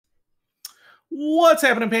What's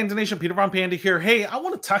happening, Panda Nation? Peter Von Panda here. Hey, I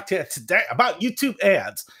want to talk to you today about YouTube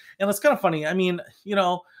ads. And it's kind of funny. I mean,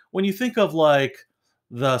 when you think of like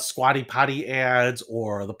the Squatty Potty ads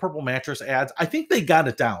or the Purple Mattress ads, I think they got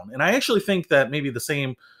it down. And I actually think that maybe the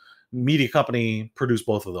same media company produced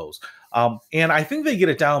both of those. And I think they get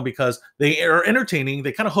it down because they are entertaining.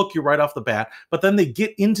 They kind of hook you right off the bat, but then they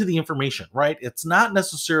get into the information, right? It's not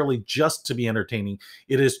necessarily just to be entertaining,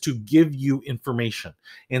 it is to give you information.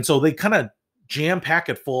 And so they kind of jam pack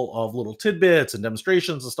it full of little tidbits and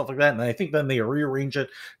demonstrations and stuff like that. And I think then they rearrange it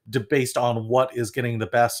based on what is getting the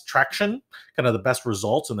best traction, kind of the best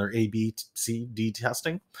results in their A, B, C, D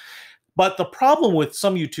testing. But the problem with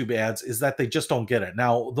some YouTube ads is that they just don't get it.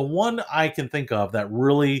 Now, the one I can think of that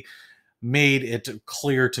really made it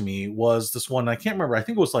clear to me was this one. I can't remember. I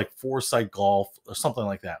think it was like Foresight Golf or something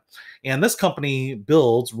like that. And this company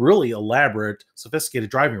builds really elaborate,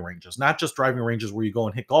 sophisticated driving ranges, not just driving ranges where you go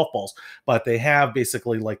and hit golf balls, but they have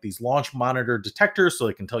basically like these launch monitor detectors so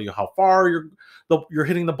they can tell you how far you're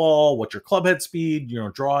hitting the ball, what your club head speed,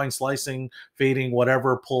 drawing, slicing, fading,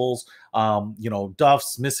 whatever, pulls,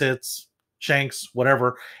 duffs, mishits, shanks,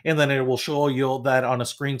 whatever, and then it will show you that on a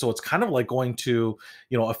screen. So it's kind of like going to,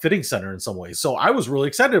 a fitting center in some ways. So I was really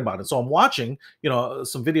excited about it. So I'm watching,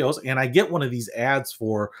 some videos, and I get one of these ads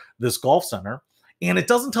for this golf center, and it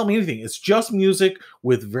doesn't tell me anything. It's just music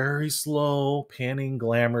with very slow panning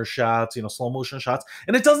glamour shots, slow motion shots.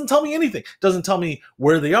 And it doesn't tell me anything. It doesn't tell me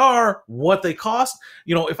where they are, what they cost.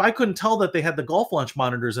 If I couldn't tell that they had the golf launch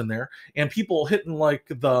monitors in there and people hitting like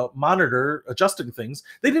the monitor adjusting things,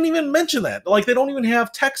 they didn't even mention that. Like they don't even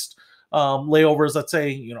have text layovers that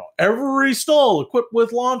say, every stall equipped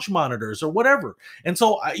with launch monitors or whatever. And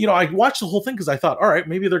so, I watched the whole thing because I thought, all right,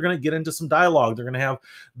 maybe they're going to get into some dialogue. They're going to have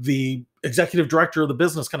the executive director of the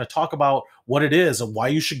business kind of talk about what it is and why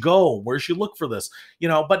you should go, where you should look for this,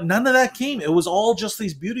 but none of that came. It was all just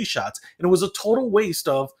these beauty shots. And it was a total waste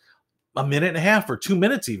of a minute and a half or 2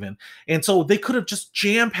 minutes even. And so they could have just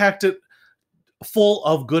jam packed it full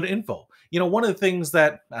of good info. One of the things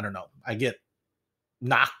that, I don't know, I get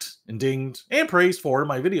knocked and dinged and praised for in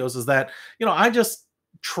my videos is that, I just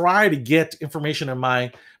try to get information in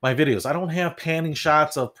my videos. I don't have panning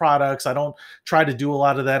shots of products. I don't try to do a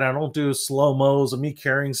lot of that. I don't do slow-mos of me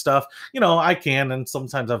carrying stuff. I can, and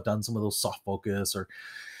sometimes I've done some of those soft focus or,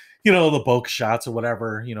 the bokeh shots or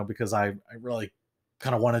whatever, because I really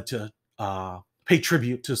kind of wanted to pay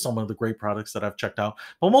tribute to some of the great products that I've checked out.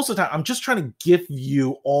 But most of the time, I'm just trying to give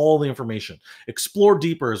you all the information. Explore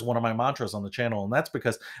deeper is one of my mantras on the channel. And that's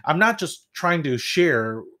because I'm not just trying to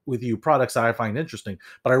share with you products that I find interesting,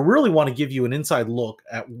 but I really want to give you an inside look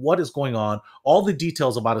at what is going on, all the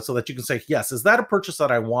details about it, so that you can say, yes, is that a purchase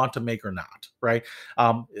that I want to make or not, right?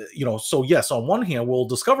 So yes, on one hand, we'll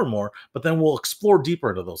discover more, but then we'll explore deeper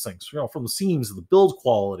into those things, from the seams to the build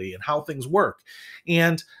quality and how things work.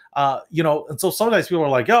 And and so sometimes people are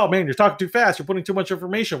like, oh man, you're talking too fast, you're putting too much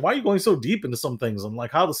information. Why are you going so deep into some things and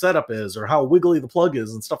like how the setup is or how wiggly the plug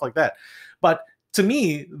is and stuff like that? But to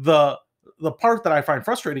me, the part that I find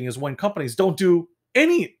frustrating is when companies don't do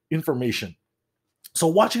any information. So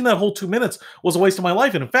watching that whole 2 minutes was a waste of my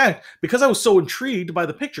life. And in fact, because I was so intrigued by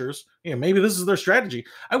the pictures, maybe this is their strategy,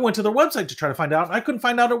 I went to their website to try to find out. And I couldn't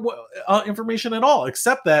find out information at all,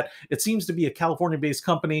 except that it seems to be a California-based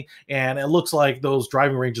company, and it looks like those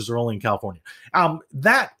driving ranges are only in California.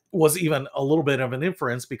 That was even a little bit of an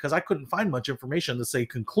inference because I couldn't find much information to say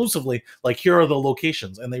conclusively, like, here are the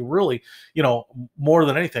locations. And they really, more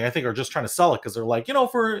than anything, I think are just trying to sell it because they're like,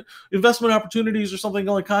 for investment opportunities or something,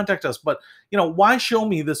 only contact us. But, why show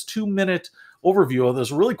me this 2-minute overview of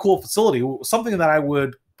this really cool facility, something that I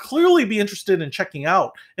would clearly be interested in checking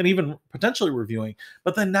out and even potentially reviewing,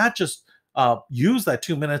 but then not just use that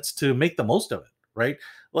 2 minutes to make the most of it, right?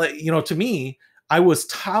 Like, to me, I was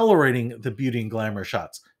tolerating the beauty and glamour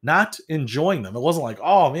shots, not enjoying them. It wasn't like,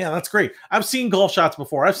 oh man, that's great. I've seen golf shots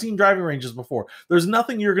before. I've seen driving ranges before. There's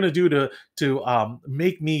nothing you're going to do to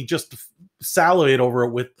make me just salivate over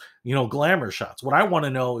it with, glamour shots. What I want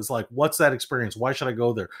to know is like, what's that experience? Why should I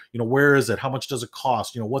go there? Where is it? How much does it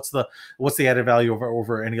cost? What's the added value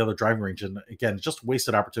over any other driving range? And again, just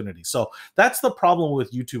wasted opportunity. So that's the problem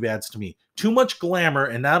with YouTube ads to me. Too much glamour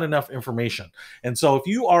and not enough information. And so if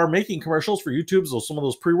you are making commercials for YouTube, so some of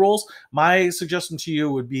those pre-rolls, my suggestion to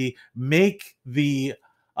you would be make the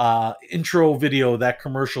intro video, that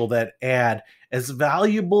commercial, that ad, as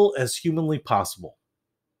valuable as humanly possible.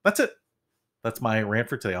 That's it. That's my rant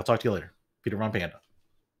for today. I'll talk to you later. Peter Von Panda.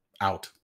 Out.